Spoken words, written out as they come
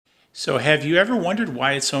So have you ever wondered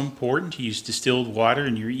why it's so important to use distilled water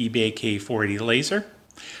in your eBay K40 laser?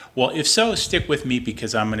 Well, if so, stick with me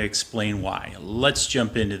because I'm going to explain why. Let's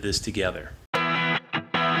jump into this together.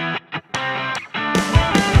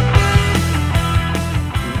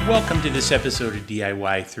 Welcome to this episode of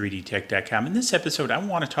DIY3DTech.com. In this episode, I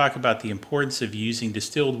want to talk about the importance of using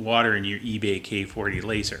distilled water in your eBay K40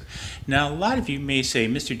 laser. Now, a lot of you may say,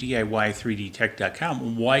 Mr.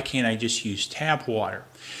 DIY3DTech.com, why can't I just use tap water?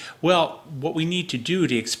 Well, what we need to do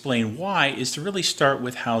to explain why is to really start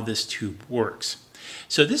with how this tube works.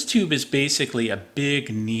 So this tube is basically a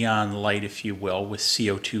big neon light, if you will, with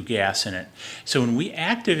CO2 gas in it. So when we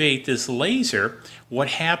activate this laser, what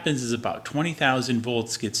happens is about 20,000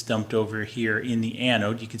 volts gets dumped over here in the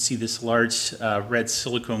anode. You can see this large red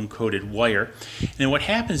silicone-coated wire. And then what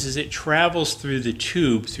happens is it travels through the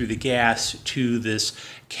tube, through the gas, to this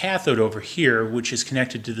cathode over here, which is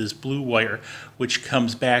connected to this blue wire, which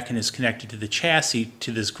comes back and is connected to the chassis,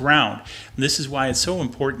 to this ground. And this is why it's so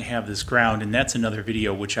important to have this ground, and that's another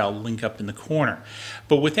video which I'll link up in the corner.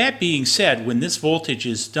 But with that being said, when this voltage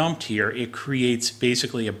is dumped here, it creates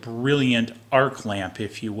basically a brilliant arc lamp,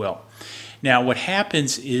 if you will. Now what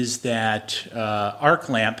happens is that arc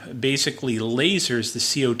lamp basically lasers the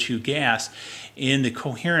CO2 gas, and the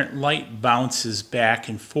coherent light bounces back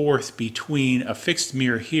and forth between a fixed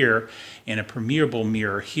mirror here and a permeable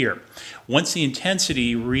mirror here. Once the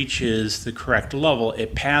intensity reaches the correct level,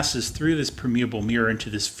 it passes through this permeable mirror into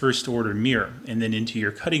this first order mirror and then into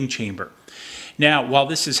your cutting chamber. Now, while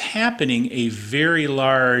this is happening, a very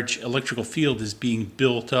large electrical field is being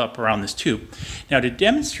built up around this tube. Now, to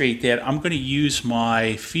demonstrate that, I'm going to use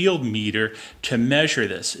my field meter to measure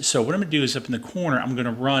this. So what I'm going to do is up in the corner, I'm going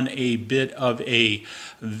to run a bit of a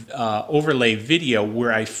overlay video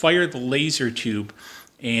where I fire the laser tube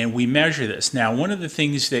and we measure this. Now, one of the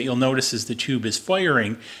things that you'll notice as the tube is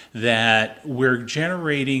firing, that we're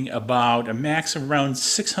generating about a max of around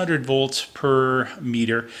 600 volts per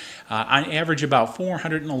meter, on average about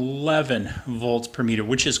 411 volts per meter,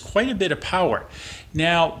 which is quite a bit of power.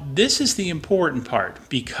 Now, this is the important part,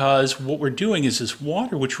 because what we're doing is this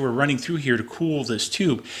water which we're running through here to cool this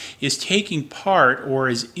tube is taking part, or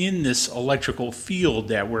is in this electrical field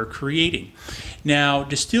that we're creating. Now,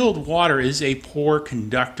 distilled water is a poor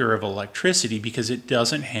conductor of electricity because it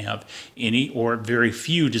doesn't have any or very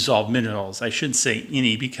few dissolved minerals. I shouldn't say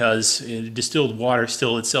any because distilled water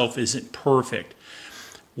still itself isn't perfect.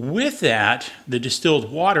 With that, the distilled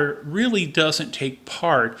water really doesn't take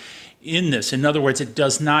part in this. In other words, it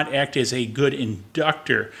does not act as a good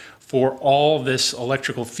inductor for all this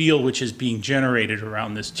electrical field which is being generated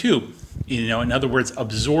around this tube. You know, in other words,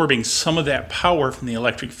 absorbing some of that power from the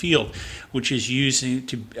electric field, which is using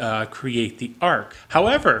to create the arc.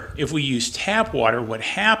 However, if we use tap water, what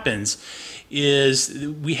happens is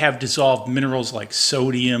we have dissolved minerals like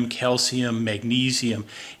sodium, calcium, magnesium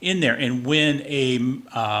in there. And when a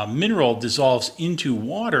mineral dissolves into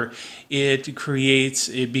water, it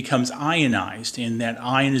becomes ionized. And that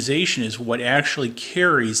ionization is what actually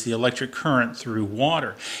carries the electric current through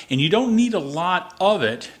water. And you don't need a lot of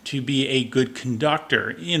it to be a good conductor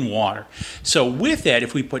in water. So with that,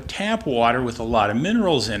 if we put tap water with a lot of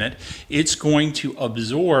minerals in it, it's going to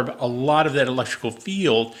absorb a lot of that electrical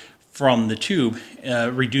field from the tube,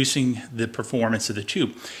 reducing the performance of the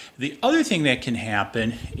tube. The other thing that can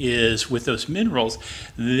happen is with those minerals,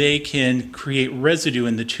 they can create residue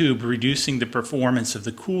in the tube, reducing the performance of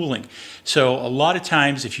the cooling. So a lot of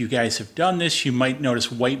times, if you guys have done this, you might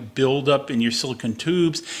notice white buildup in your silicone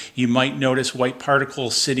tubes. You might notice white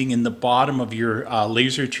particles sitting in the bottom of your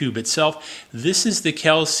laser tube itself. This is the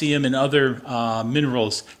calcium and other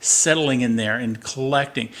minerals settling in there and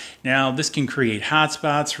collecting. Now, this can create hot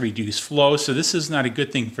spots, reduce flow, so this is not a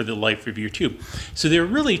good thing for the life of your tube. So there are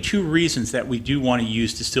really two reasons that we do want to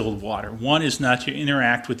use distilled water. One is not to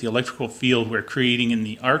interact with the electrical field we're creating in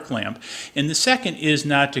the arc lamp, and the second is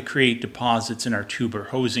not to create deposits in our tube or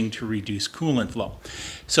hosing to reduce coolant flow.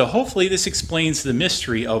 So hopefully this explains the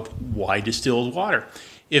mystery of why distilled water.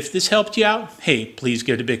 If this helped you out, hey, please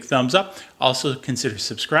give it a big thumbs up. Also consider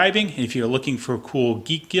subscribing. And if you're looking for cool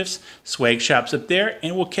geek gifts, swag shop's up there,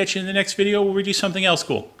 and we'll catch you in the next video where we do something else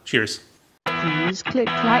cool. Cheers. Please click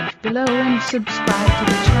like below and subscribe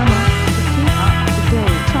to the channel.